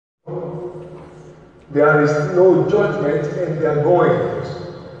There is no judgment in their goings.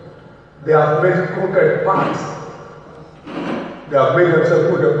 They have made crooked paths. They have made themselves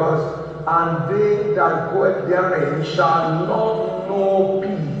crooked paths. And they that go therein shall not know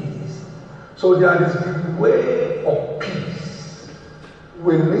peace. So there is the way of peace.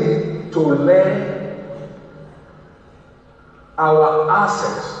 We need to learn our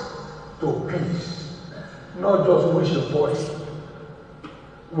access to peace, not just wish-a-voice.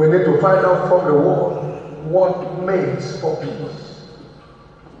 We need to find out from the word what makes for peace,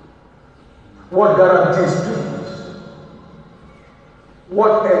 what guarantees peace,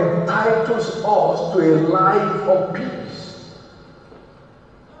 what entitles us to a life of peace.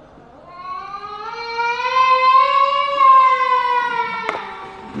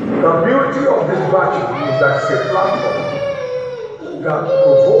 The beauty of this virtue is that it's a platform that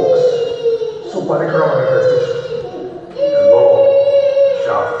provokes supernatural manifestation. The Lord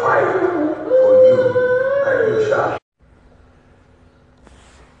shall fight for you, and you shall.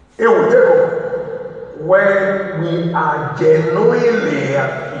 It will take over when we are genuinely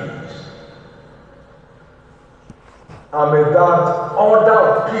at peace. And may that order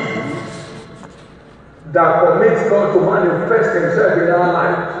of peace that permits God to manifest Himself in our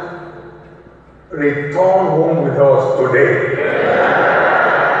lives return home with us today.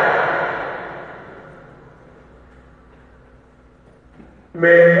 May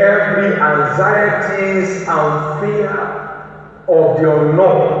every anxieties and fear of the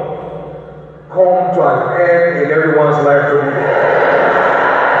unknown come to an end in everyone's life today.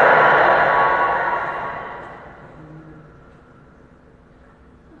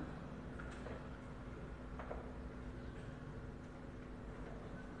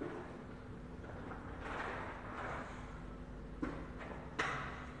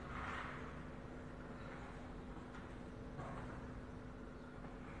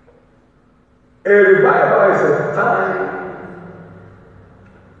 A revival is a time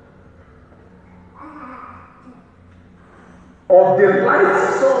of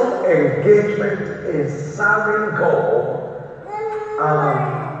delightsome engagement in serving God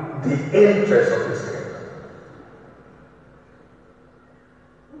and the interest of His kingdom.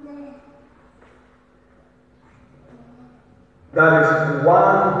 That is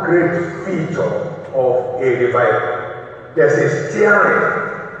one great feature of a revival. There's a steering.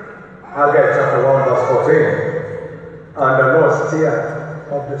 Haggai chapter 1 verse 14. And the Lord stirred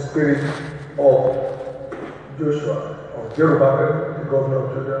of the spirit of Joshua, of Zerubbabel, the governor of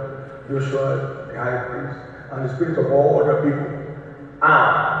Judah, Joshua, the high priest, and the spirit of all other people. And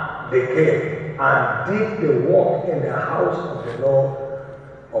they came and did the work in the house of the Lord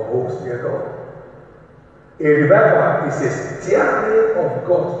of hosts, their God. A revival is a stirring of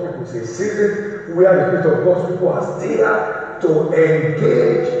God's people. It's a season where the spirit of God's people are stirred to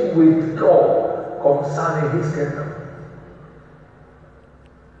engage with God concerning His kingdom.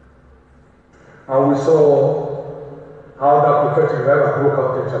 And we saw how that prophetic revival broke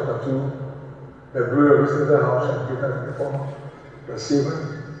out in chapter 2. The glory of His house shall be given in the form of the silver.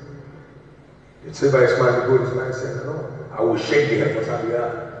 The silver is mine, the gold is mine, saying the Lord. I will shake the heavens and the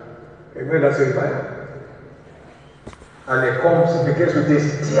earth. Amen. That's a revival. And it begins with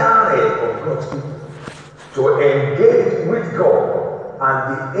this stirring of God's people to engage with God and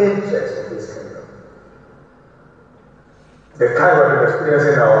the interest of His kingdom. The kind we've been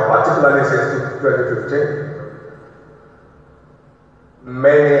experiencing now, particularly since 2015,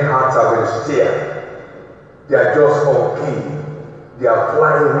 many hearts have been stirred. They are just on key. They are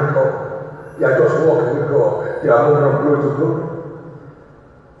flying with God. They are just walking with God. They are moving from glory to glory.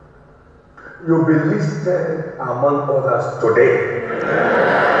 You'll be listed among others today.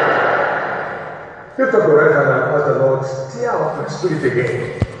 Lift up your right hand and ask the Lord, stir up my spirit again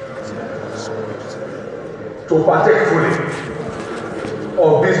to partake fully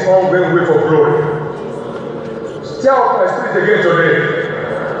of this ongoing way for glory. Stir up my spirit again today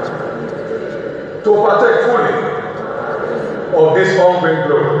to partake fully of this ongoing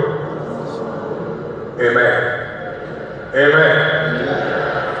glory. Amen. Amen.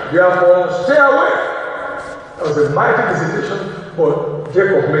 Therefore, stay away. That was a mighty visitation for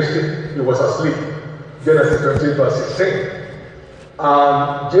Jacob missed it. He was asleep. Genesis 20 verse 16.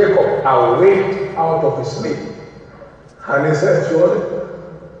 And Jacob awaked out of his sleep. And he said, surely,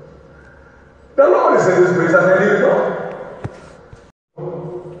 the Lord is in this place and I leave not.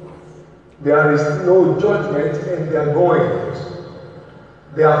 There is no judgment in their goings.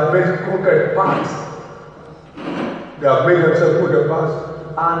 They have made crooked paths. They have made themselves crooked paths.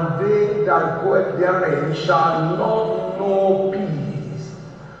 And they that go therein shall not know peace.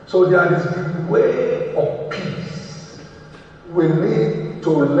 So there is the way of peace. We need to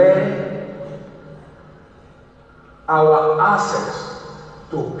learn our access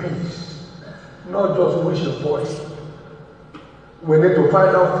to peace, not just wishing for it. We need to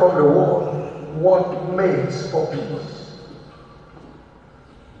find out from the world what makes for peace,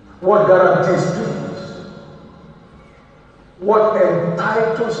 what guarantees peace, what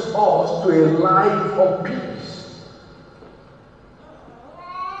entitles us to a life of peace.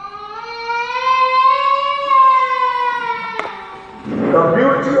 The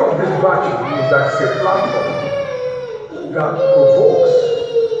beauty of this virtue is that it's a platform that provokes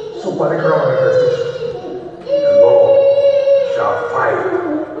supernatural manifestation. The Lord shall fight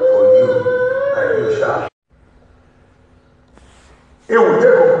for you, and you shall. It will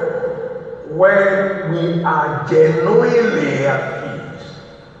take off when we are genuinely at peace.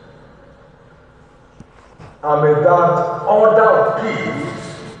 And with that order of peace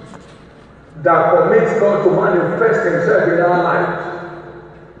that permits God to manifest Himself in our lives,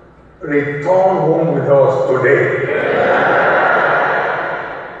 return home with us today.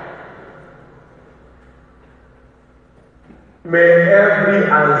 May every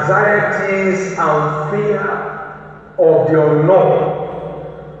anxieties and fear of the unknown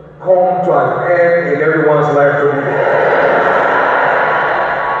come to an end in everyone's life today.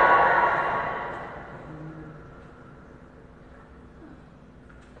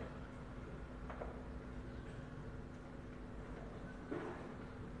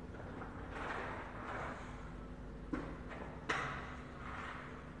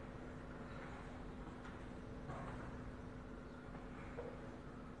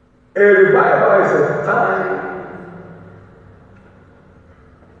 A revival is a time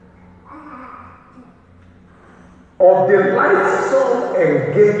of delightsome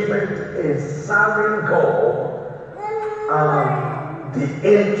engagement in serving God and the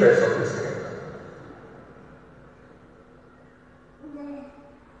interest of His kingdom.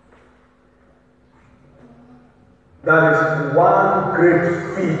 That is one great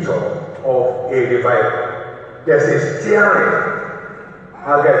feature of a revival. There's a steering.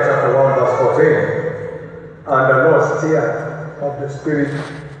 Haggai chapter 1 verse 14. And the Lord stirred of the spirit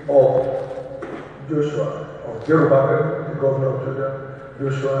of Joshua, of Zerubbabel, the governor of Judah,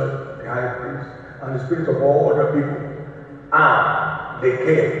 Joshua, the high priest, and the spirit of all other people. And they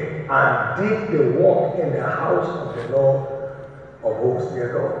came and did the work in the house of the Lord of hosts their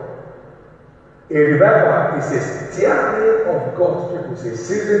God. A revival is a stirring of God's people. It's a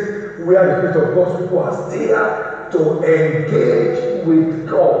season where the spirit of God's people are stirred to engage with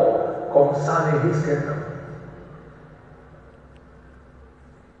God concerning His kingdom.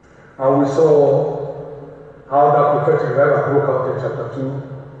 And we saw how that prophetic revival broke out in chapter 2.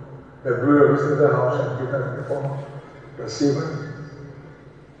 The glory of His the house shall be given in the form of the silver.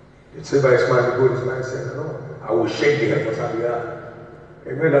 The silver is mine, the gold is mine, saying the Lord. I will shake the heavens and the earth.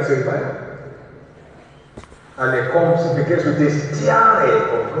 Amen. That's a revival. And it begins with this stirring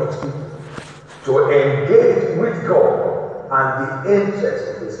of God's people to engage with God and the interest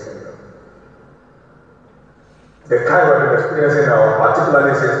of His kingdom. The kind we've been experiencing now,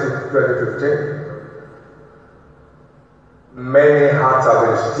 particularly since 2015, many hearts have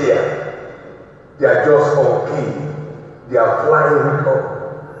been stirred. They are just on key. They are flying with God.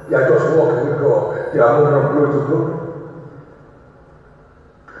 They are just walking with God. They are moving from glory to glory.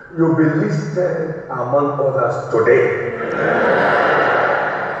 You'll be listed among others today.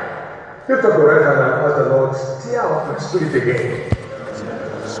 Lift up your right hand and ask the Lord, stir up my spirit again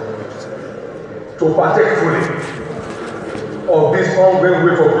to partake fully of this ongoing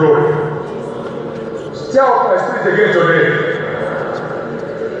way for glory. Stir up my spirit again today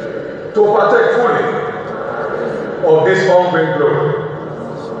to partake fully of this ongoing glory.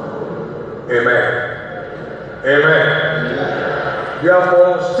 Amen. Amen.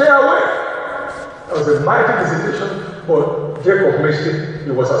 Therefore, stay away. There was a mighty visitation, but Jacob missed it.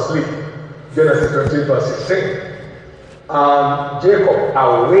 He was asleep. Genesis 20 verse 16. And Jacob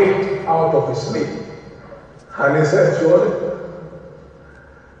awaked out of his sleep. And he said, surely,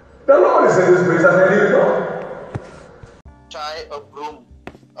 the Lord is in this place, and I didn't know. Tie a broom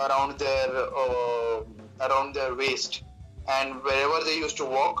around their waist, and wherever they used to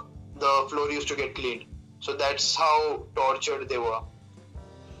walk, the floor used to get cleaned. So that's how tortured they were.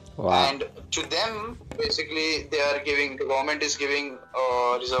 Wow. And to them, basically, the government is giving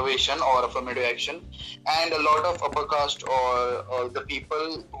reservation or affirmative action, and a lot of upper caste or the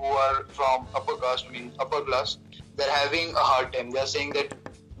people who are from upper caste, upper class, they're having a hard time. They're saying that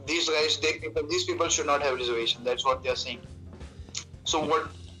these people should not have reservation. That's what they're saying. So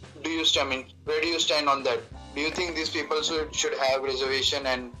what do you stand? Where do you stand on that? Do you think these people should have reservation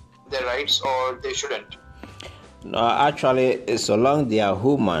and their rights, or they shouldn't? No, actually, so long they are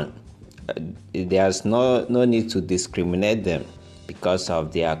human there's no need to discriminate them because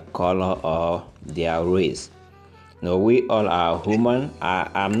of their color or their race. No, we all are human.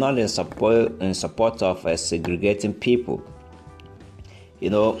 I'm not in support of segregating people.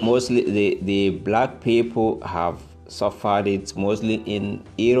 Mostly the black people have suffered it mostly in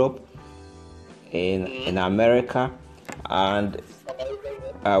Europe, in America, and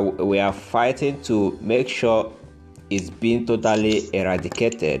we are fighting to make sure it's being totally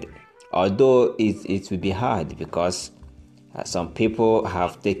eradicated. Although it will be hard because some people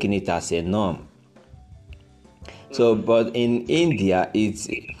have taken it as a norm. So, but in India, it's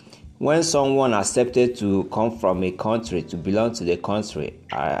when someone accepted to come from a country, to belong to the country,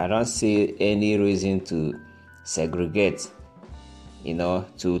 I don't see any reason to segregate,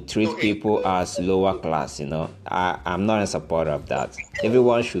 to treat people as lower class, I'm not in support of that.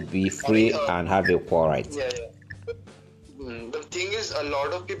 Everyone should be free and have equal rights. Yeah. The thing is, a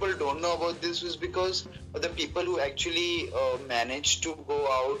lot of people don't know about this is because the people who actually manage to go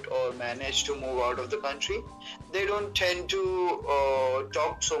out or manage to move out of the country, they don't tend to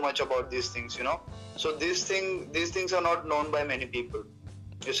talk so much about these things, So these things are not known by many people.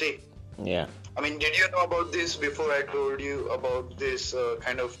 You see? Yeah. I mean, did you know about this before I told you about this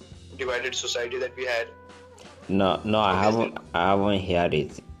kind of divided society that we had? No, I haven't heard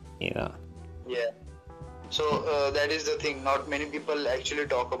it. Yeah. So that is the thing. Not many people actually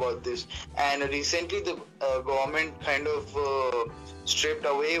talk about this. And recently, the government kind of stripped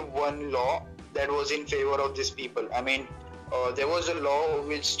away one law that was in favor of these people. I mean, there was a law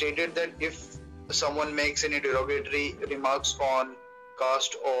which stated that if someone makes any derogatory remarks on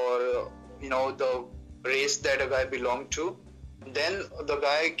caste or the race that a guy belonged to, then the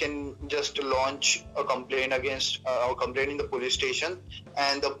guy can just launch a complaint against or complaint in the police station,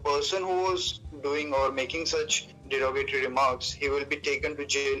 and the person who was doing or making such derogatory remarks, he will be taken to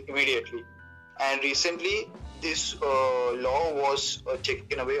jail immediately. And recently this law was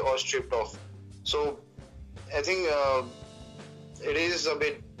taken away or stripped off. So I think it is a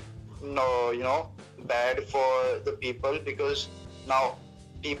bit bad for the people, because now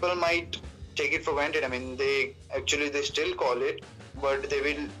people might take it for granted. I mean, they still call it, but they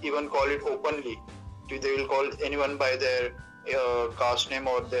will even call it openly. They will call anyone by their caste name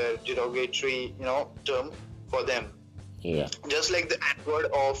or their derogatory term for them. Yeah. Just like the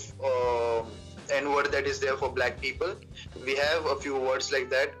N-word that is there for black people, we have a few words like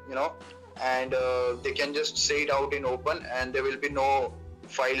that, and they can just say it out in open, and there will be no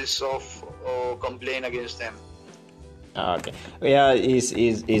files of complaint against them. Okay. Yeah,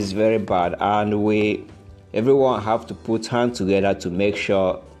 it's very bad, and everyone have to put hands together to make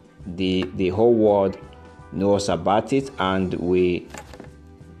sure the whole world knows about it, and we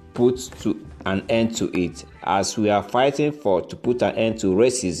put an end to it. As we are fighting to put an end to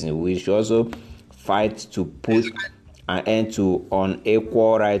racism, we should also fight to put an end to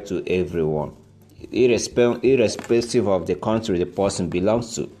unequal right to everyone, irrespective of the country the person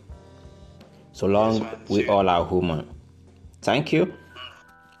belongs to. So long we all are human. Thank you.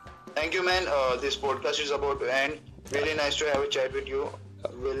 Thank you, man. This podcast is about to end. Really nice to have a chat with you.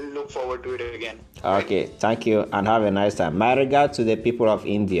 We'll look forward to it again. Okay, thank you, and have a nice time. My regard to the people of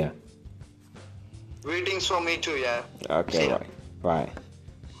India. Greetings from me too, yeah. Okay, bye.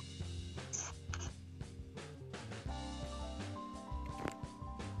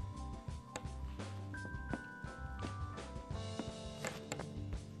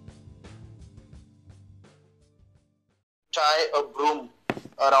 Tie a broom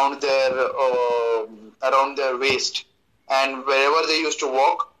around their waist, and wherever they used to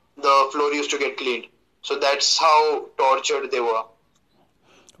walk, the floor used to get cleaned. So that's how tortured they were.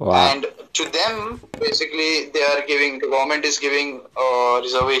 Wow. And to them, basically, the government is giving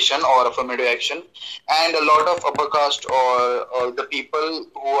reservation or affirmative action, and a lot of upper caste or the people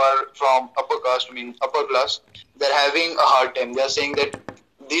who are from upper caste, upper class, they're having a hard time. They're saying that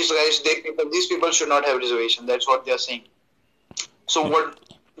these people should not have reservation. That's what they're saying. So what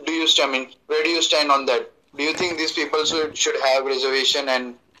do you stand? Where do you stand on that? Do you think these people should have reservation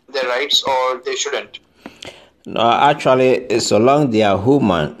and their rights, or they shouldn't? No, actually, so long they are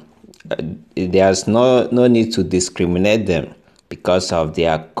human, there's no need to discriminate them because of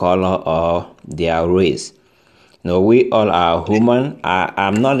their color or their race. No, we all are human.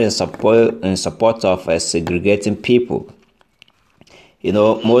 I'm not in support of segregating people.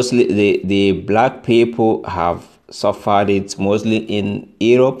 Mostly the black people have suffered it mostly in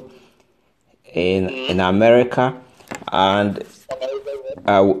Europe, in America, and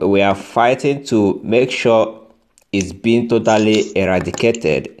we are fighting to make sure it's being totally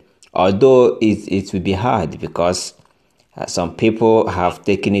eradicated. Although it will be hard because some people have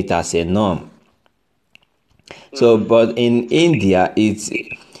taken it as a norm. So, but in India, it's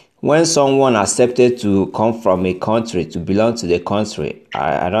when someone accepted to come from a country, to belong to the country,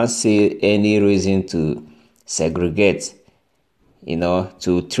 I don't see any reason to segregate,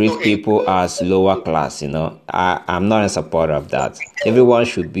 to treat people as lower class. I'm not in support of that. Everyone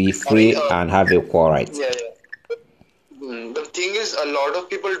should be free and have equal rights. Yeah. The thing is, a lot of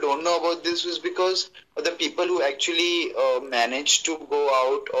people don't know about this is because the people who actually manage to go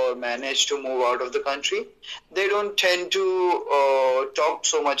out or manage to move out of the country, they don't tend to talk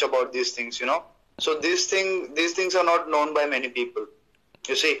so much about these things, So these things are not known by many people,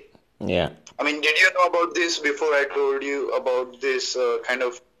 you see. Yeah. I mean, did you know about this before I told you about this kind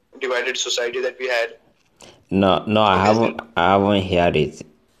of divided society that we had? No, I haven't heard it,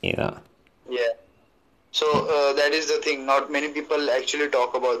 Yeah. So that is the thing. Not many people actually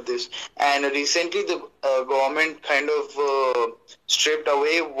talk about this. And recently, the government kind of stripped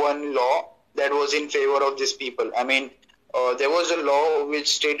away one law that was in favor of these people. I mean, there was a law which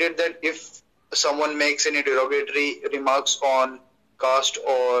stated that if someone makes any derogatory remarks on caste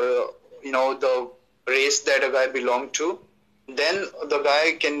or the race that a guy belonged to, then the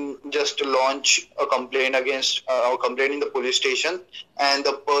guy can just launch a complaint against or complaint in the police station, and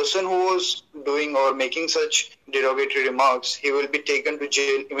the person who was doing or making such derogatory remarks, he will be taken to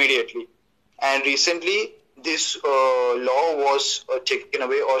jail immediately. And recently this law was taken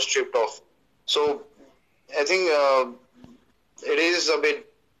away or stripped off. So I think it is a bit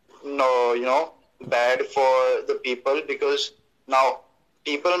bad for the people, because now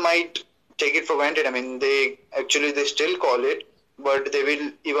people might take it for granted. I mean, they still call it, but they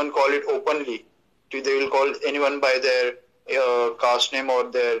will even call it openly. They will call anyone by their caste name or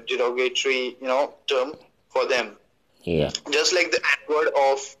their derogatory, term for them. Yeah. Just like the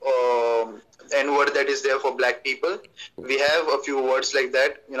N-word that is there for black people, we have a few words like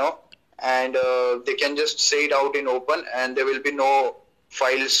that, and they can just say it out in open, and there will be no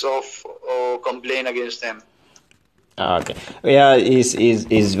files of complaint against them. Okay. Yeah,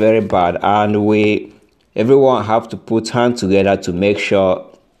 it's very bad, and everyone have to put hands together to make sure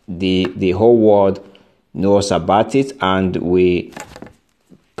the whole world knows about it, and we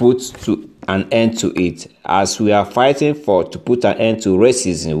put an end to it. As we are fighting to put an end to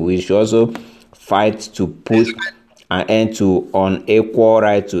racism, we should also fight to put an end to unequal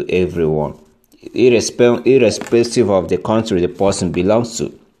right to everyone, irrespective of the country the person belongs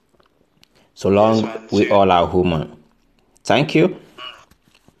to, so long we all are human. Thank you.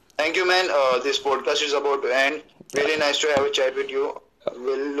 Thank you, man. This podcast is about to end. Really nice to have a chat with you.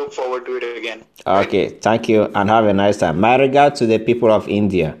 We'll look forward to it again. Okay, right? Thank you, and have a nice time. My regard to the people of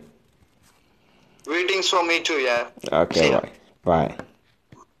India. Greetings from me too, yeah. Okay, bye.